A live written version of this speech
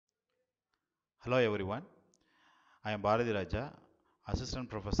Hello everyone, I am Bharathi, Assistant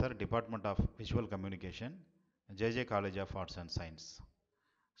Professor, Department of Visual Communication, JJ College of Arts and Science.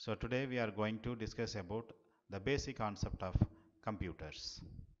 So today we are going to discuss about the basic concept of computers.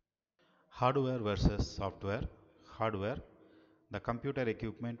 Hardware versus software. Hardware. The computer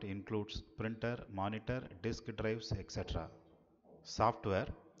equipment includes printer, monitor, disk drives, etc. Software.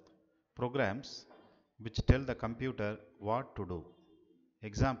 Programs which tell the computer what to do.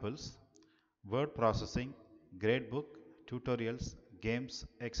 Examples: word processing, gradebook, tutorials, games,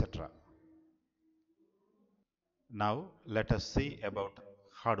 etc. Now let us see about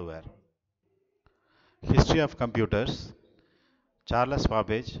hardware. History of computers. Charles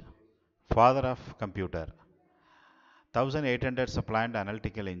Babbage, father of computer. 1800s planned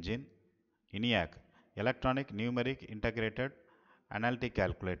analytical engine. ENIAC, electronic numeric integrated analytic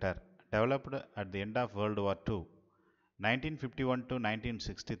calculator, developed at the end of World War II. 1951 to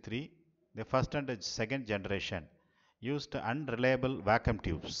 1963, the first and second generation used unreliable vacuum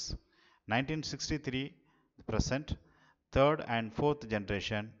tubes. 1963 present, third and fourth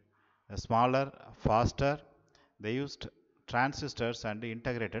generation, smaller, faster, they used transistors and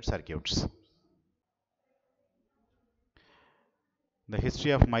integrated circuits. The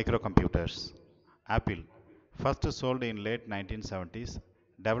history of microcomputers. Apple, first sold in late 1970s,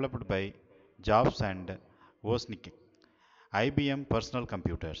 developed by Jobs and Wozniak. IBM personal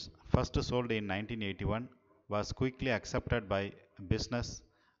computers, first sold in 1981, was quickly accepted by business.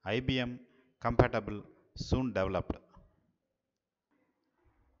 IBM compatible soon developed.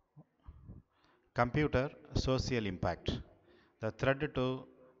 Computer social impact. The threat to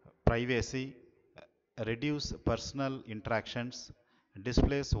privacy, reduce personal interactions,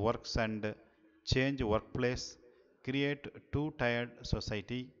 displace works and change workplace, create too-tired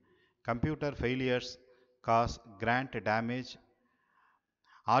society. Computer failures cause grant damage.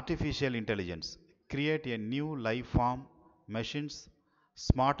 Artificial intelligence create a new life form, machines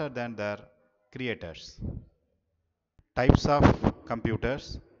smarter than their creators. Types of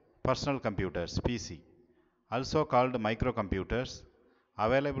computers. Personal computers, PC, also called microcomputers,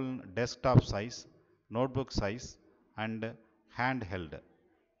 available in desktop size, notebook size, and handheld.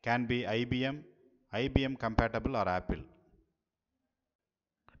 Can be IBM, IBM compatible, or Apple.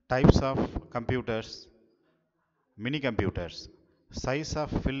 Types of computers. Mini computers, size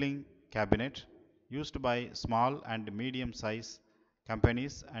of filling cabinet, used by small and medium size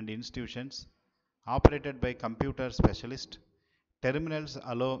companies and institutions, operated by computer specialists. Terminals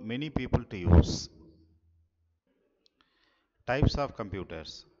allow many people to use. Types of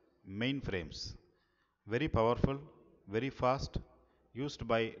computers. Mainframes, very powerful, very fast, used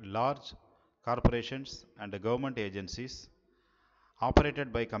by large corporations and government agencies,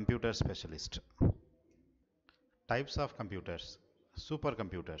 operated by computer specialists. Types of computers.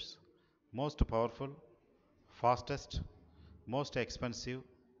 Supercomputers, most powerful, fastest, most expensive,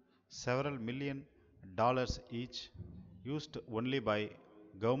 several $1 million each, used only by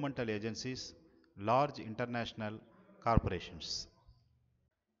governmental agencies, large international corporations.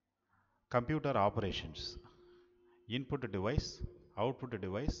 Computer operations. Input device, output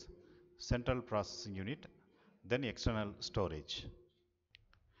device, central processing unit, then external storage.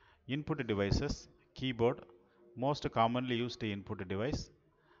 Input devices, keyboard, most commonly used input device,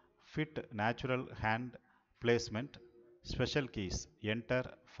 fit natural hand placement, special keys, enter,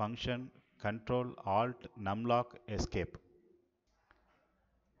 function, control, alt, numlock, escape.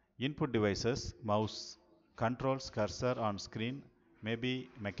 Input devices, mouse, controls cursor on screen, may be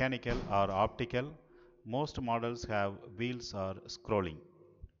mechanical or optical. Most models have wheels or scrolling.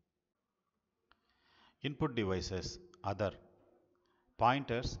 Input devices, other.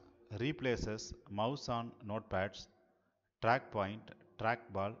 Pointers replaces mouse on notepads, track point,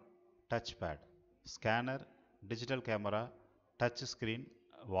 trackball, touchpad, scanner, digital camera, touch screen,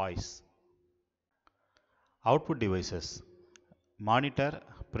 voice. Output devices, monitor,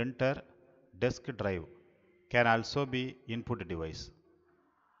 printer, disk drive can also be input device.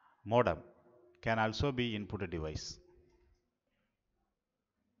 Modem can also be input device.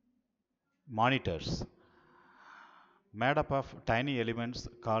 Monitors, made up of tiny elements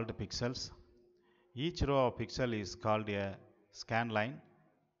called pixels. Each row of pixel is called a scan line.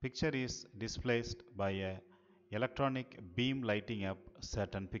 Picture is displaced by a electronic beam lighting up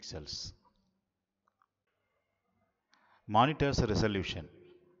certain pixels. Monitor's resolution.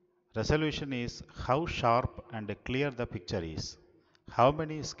 Resolution is how sharp and clear the picture is. How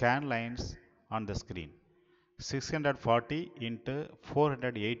many scan lines on the screen? 640 into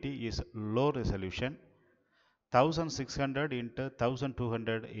 480 is low resolution. 1600 into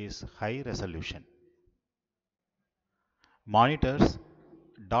 1200 is high resolution. Monitors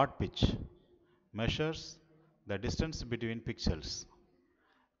dot pitch. measures the distance between pixels,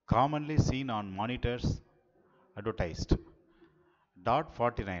 commonly seen on monitors advertised. Dot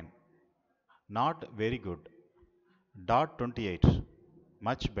 49, not very good. Dot 28,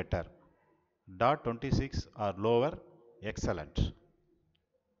 much better. Dot 26 or lower, excellent.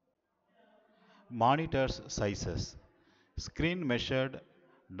 Monitors sizes. Screen measured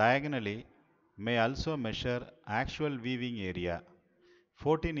diagonally may also measure actual viewing area.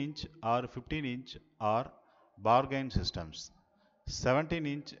 14-inch or 15-inch are bargain systems.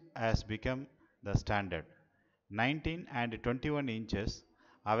 17-inch has become the standard. 19 and 21 inches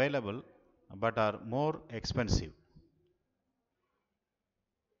available but are more expensive.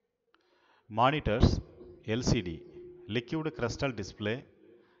 Monitors LCD liquid crystal display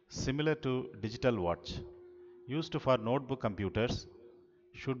similar to digital watch used for notebook computers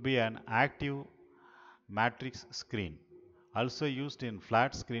should be an active matrix screen also used in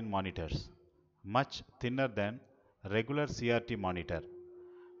flat screen monitors much thinner than regular CRT monitor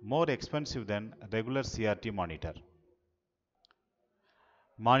more expensive than regular CRT monitor.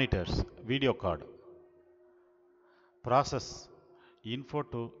 Monitors video card process info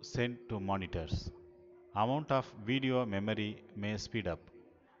to send to monitors. Amount of video memory may speed up.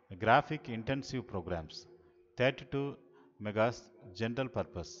 Graphic intensive programs 32 megas general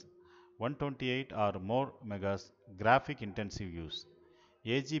purpose, 128 or more megas graphic intensive use.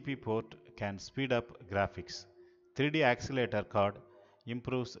 AGP port can speed up graphics. 3D accelerator card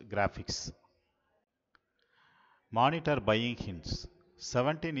improves graphics. Monitor buying hints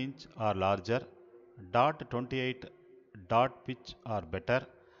 17-inch or larger, dot 28 dot pitch or better,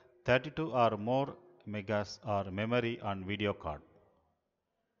 32 or more megas or memory on video card.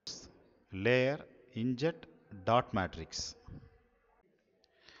 Layer inkjet dot matrix.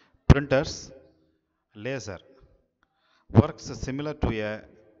 Printers laser works similar to a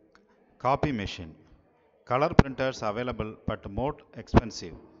copy machine. Color printers available but more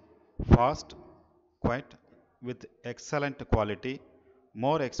expensive. Fast, quiet, with excellent quality,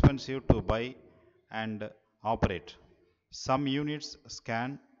 more expensive to buy and operate. Some units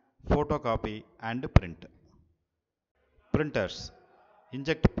scan, photocopy, and print. Printers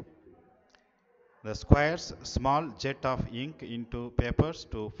inject the squares small jet of ink into papers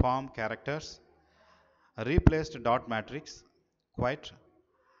to form characters. Replaced dot matrix, quiet,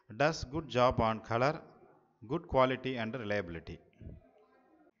 does good job on color, good quality and reliability.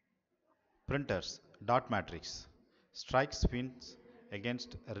 Printers dot matrix strikes pins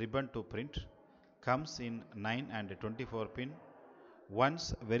against ribbon to print, comes in 9 and 24 pin,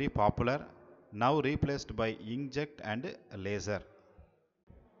 once very popular, now replaced by inkjet and laser.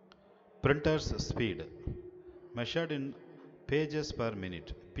 Printer's speed measured in pages per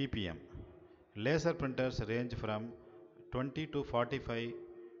minute ppm. Laser printers range from 20 to 45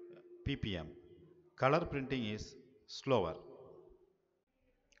 ppm. Color printing is slower.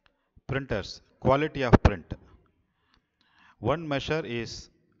 Printers quality of print. One measure is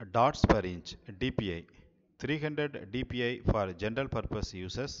dots per inch dpi, 300 dpi for general purpose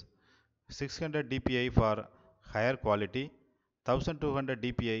uses, 600 dpi for higher quality, 1200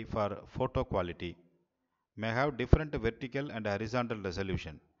 dpi for photo quality. May have different vertical and horizontal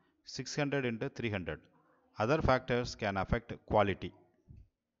resolution 600 into 300. Other factors can affect quality.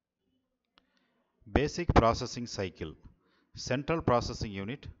 Basic processing cycle, central processing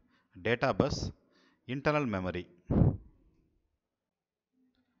unit, data bus, internal memory.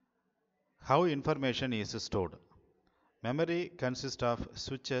 How information is stored. Memory consists of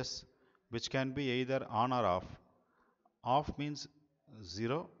switches which can be either on or off. Off means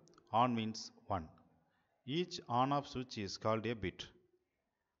 0, on means 1. Each on-off switch is called a bit.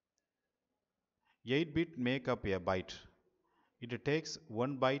 8 bit make up a byte. It takes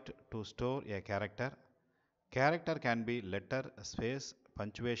 1 byte to store a character. Character can be letter, space,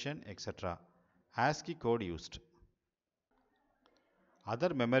 punctuation, etc. ASCII code used.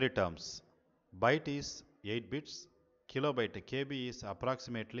 Other memory terms. Byte is 8 bits. Kilobyte KB is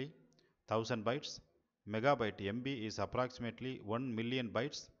approximately 1000 bytes. Megabyte MB is approximately 1 million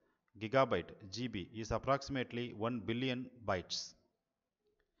bytes. Gigabyte GB is approximately 1 billion bytes.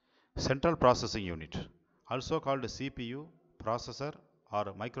 Central processing unit, also called CPU, processor or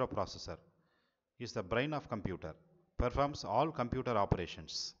microprocessor, is the brain of computer, performs all computer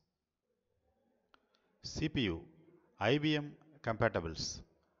operations. CPU, IBM compatibles,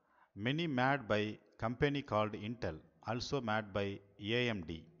 many made by company called Intel, also made by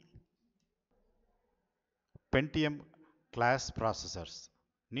AMD. Pentium class processors,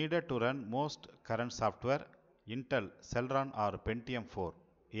 needed to run most current software, Intel, Celeron or Pentium 4,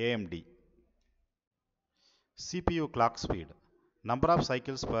 AMD. CPU clock speed, number of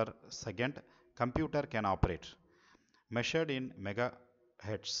cycles per second computer can operate. Measured in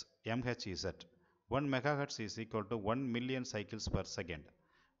megahertz, MHz. 1 megahertz is equal to 1 million cycles per second.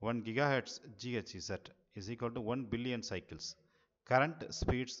 1 gigahertz, GHz, is equal to 1 billion cycles. Current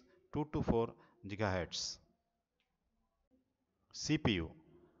speeds 2 to 4 gigahertz. CPU.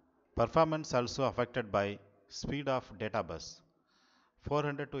 Performance also affected by speed of data bus.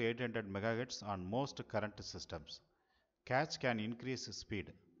 400 to 800 MHz on most current systems. Cache can increase speed,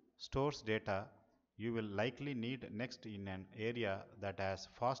 stores data you will likely need next in an area that has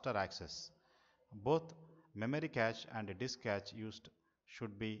faster access. Both memory cache and disk cache used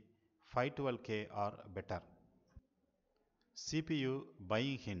should be 512K or better. CPU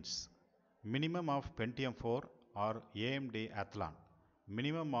buying hints. Minimum of Pentium 4 or AMD Athlon.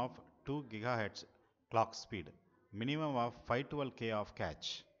 Minimum of 2 GHz clock speed. Minimum of 512K of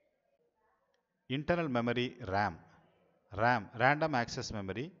cache. Internal memory RAM. RAM, random access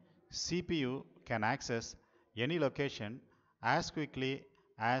memory. CPU can access any location as quickly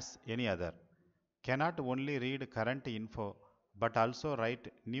as any other. Cannot only read current info but also write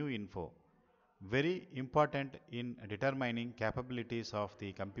new info. Very important in determining capabilities of the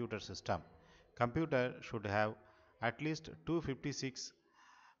computer system. Computer should have at least 256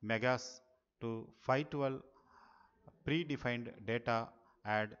 megas to 512 predefined data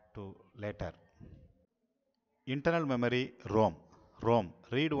add to later. Internal memory ROM. ROM,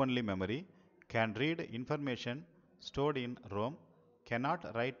 read-only memory, can read information stored in ROM, cannot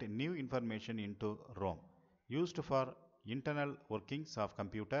write new information into ROM. Used for internal workings of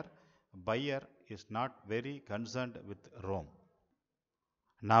computer, buyer is not very concerned with ROM.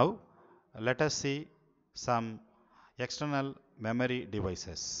 Now, let us see some external memory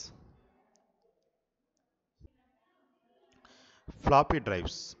devices. Floppy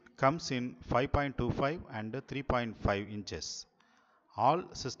drives comes in 5.25 and 3.5 inches. All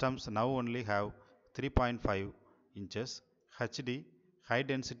systems now only have 3.5 inches. HD high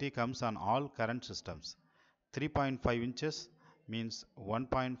density comes on all current systems. 3.5 inches means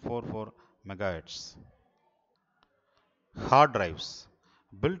 1.44 megahertz. Hard drives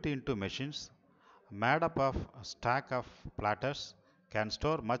built into machines made up of a stack of platters can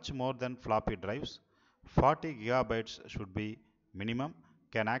store much more than floppy drives. 40 gigabytes should be minimum,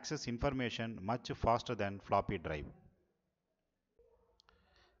 can access information much faster than floppy drive.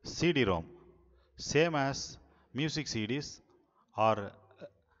 CD-ROM, same as music CDs or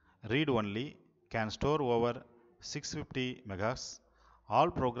read-only, can store over 650 megas. All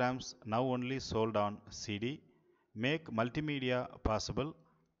programs now only sold on CD, make multimedia possible,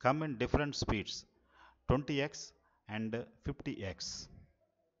 come in different speeds, 20x and 50x.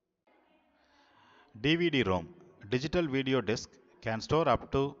 DVD-ROM, digital video disc, can store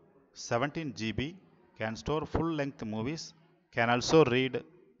up to 17 GB, can store full-length movies, can also read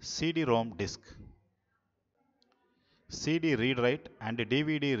CD-ROM disc. CD read-write and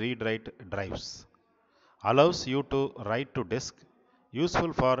DVD read-write drives. Allows you to write to disk,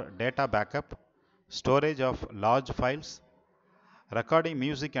 useful for data backup, storage of large files, recording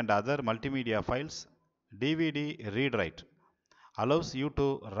music and other multimedia files. DVD read-write allows you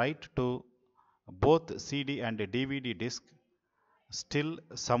to write to both CD and DVD disk, still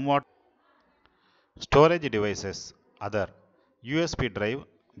somewhat. Storage devices, other. USB drive,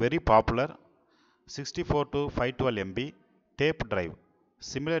 very popular, 64 to 512 MB. Tape drive,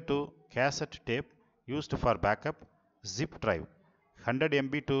 similar to cassette tape, used for backup. Zip drive, 100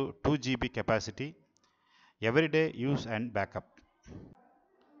 MB to 2 GB capacity, everyday use and backup.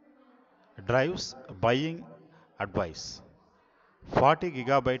 Drives buying advice. 40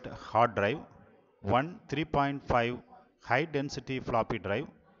 gigabyte hard drive, one 3.5 high density floppy drive,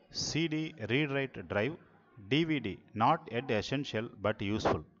 CD read write drive, DVD not yet essential but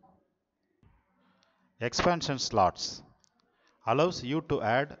useful. Expansion slots allows you to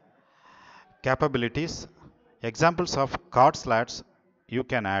add capabilities. Examples of card slots you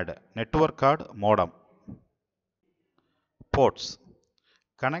can add: network card, modem. Ports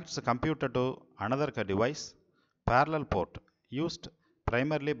connects the computer to another device. Parallel port used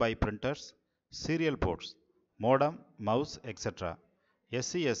primarily by printers. Serial ports, modem, mouse, etc.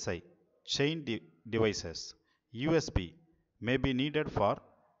 SCSI chain devices. USB may be needed for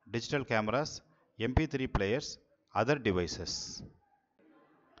digital cameras, MP3 players, other devices.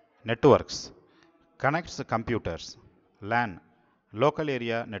 Networks connects the computers. LAN, local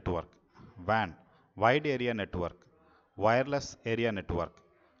area network. WAN, wide area network. Wireless area network,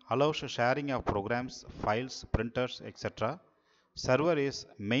 allows sharing of programs, files, printers, etc. Server is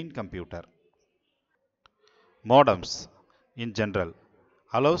main computer. Modems, in general,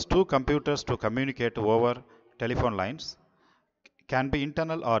 allows two computers to communicate over telephone lines, can be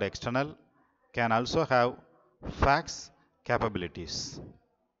internal or external, can also have fax capabilities.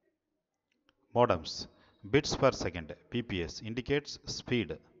 Modems, bits per second, bps, indicates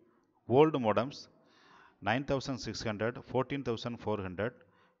speed. Old modems 9600, 14400,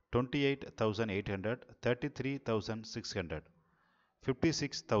 28800, 33600,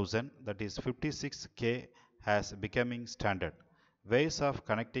 56,000, that is 56K, has becoming standard. Ways of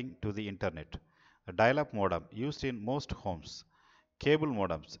connecting to the internet. A dial-up modem used in most homes. Cable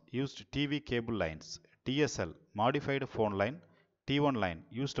modems used TV cable lines. DSL modified phone line. T1 line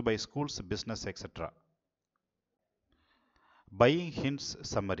used by schools, business, etc. Buying hints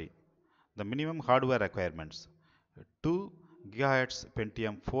summary. The minimum hardware requirements: 2 GHz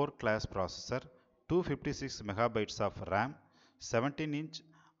Pentium 4 class processor, 256 megabytes of RAM, 17-inch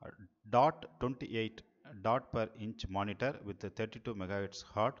 .28 dot per inch monitor with 32 MHz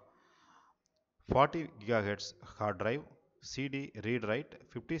hard, 40 GHz hard drive, CD read write,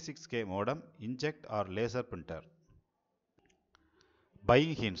 56K modem, inkjet or laser printer.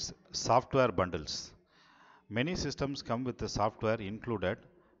 Buying hints, software bundles. Many systems come with the software included: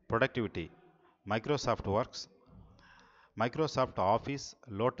 productivity, Microsoft Works, Microsoft Office,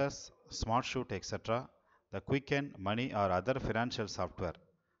 Lotus, Smartshoot, etc. The Quicken, Money or other financial software.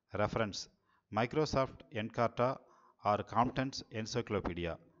 Reference: Microsoft Encarta or Compton's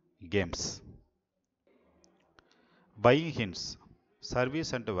Encyclopedia. Games. Buying hints,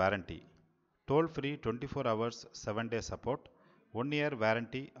 service and warranty. Toll free 24 hours 7-day support, 1 year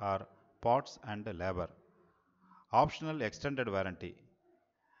warranty or parts and labor. Optional extended warranty,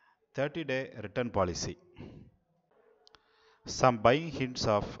 30-day return policy. Some buying hints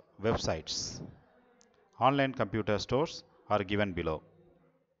of websites. Online computer stores are given below.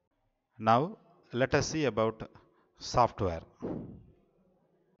 Now let us see about software.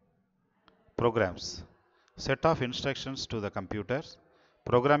 Programs. Set of instructions to the computers.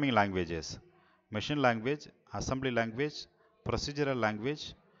 Programming languages: machine language, assembly language, procedural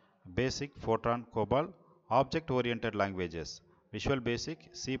language, basic, Fortran, COBOL. Object oriented languages: Visual Basic,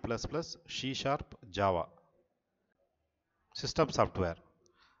 C++, C#, Java. System software: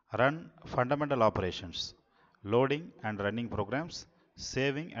 run fundamental operations, loading and running programs,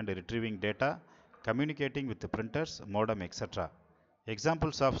 saving and retrieving data, communicating with the printers, modem, etc.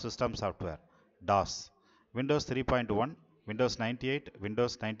 Examples of system software: DOS, Windows 3.1, Windows 98,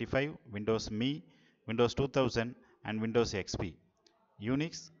 Windows 95, Windows ME, Windows 2000 and Windows XP,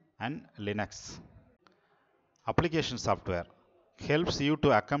 Unix and Linux. Application software helps you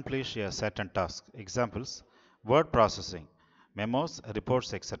to accomplish a certain task. Examples: word processing, memos,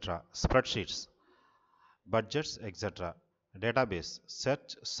 reports, etc. Spreadsheets, budgets, etc. Database: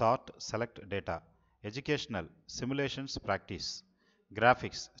 search, sort, select data. Educational: simulations, practice.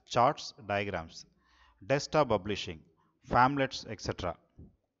 Graphics: charts, diagrams. Desktop publishing, famlets, etc.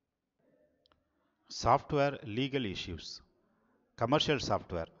 Software legal issues. Commercial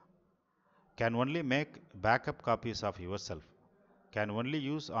software can only make backup copies of yourself, can only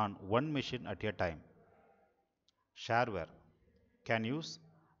use on one machine at a time. Shareware can use,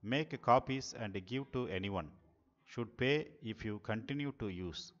 make copies and give to anyone, should pay if you continue to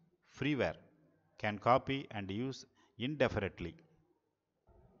use. Freeware can copy and use indefinitely.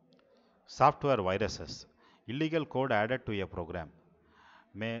 Software viruses, illegal code added to a program,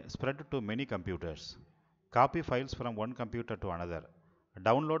 may spread to many computers. Copy files from one computer to another.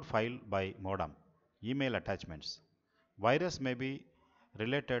 Download file by modem. Email attachments. Virus may be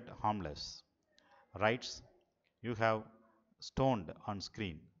related harmless. Writes: you have stoned on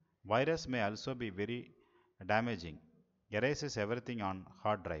screen. Virus may also be very damaging. Erases everything on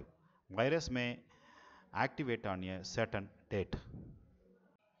hard drive. Virus may activate on a certain date.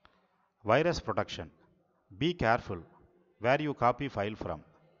 Virus protection. Be careful where you copy file from.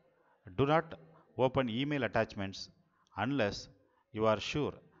 Do not open email attachments unless you are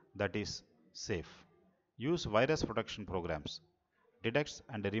sure that is safe. Use virus protection programs. Detects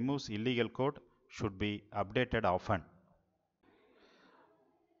and removes illegal code, should be updated often.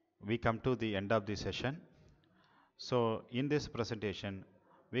 We come to the end of the session. So in this presentation,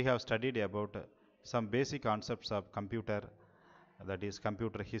 we have studied about some basic concepts of computer, that is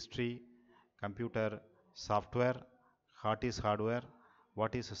computer history, computer software, what is hardware,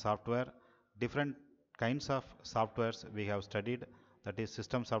 what is software, different kinds of softwares we have studied, that is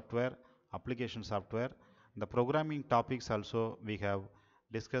system software, application software. The programming topics also we have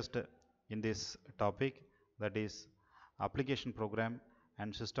discussed in this topic, that is application program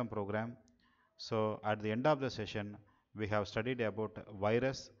and system program. So at the end of the session, we have studied about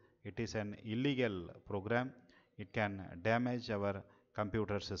virus. It is an illegal program. It can damage our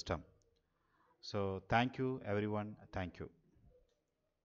computer system. So thank you everyone. Thank you.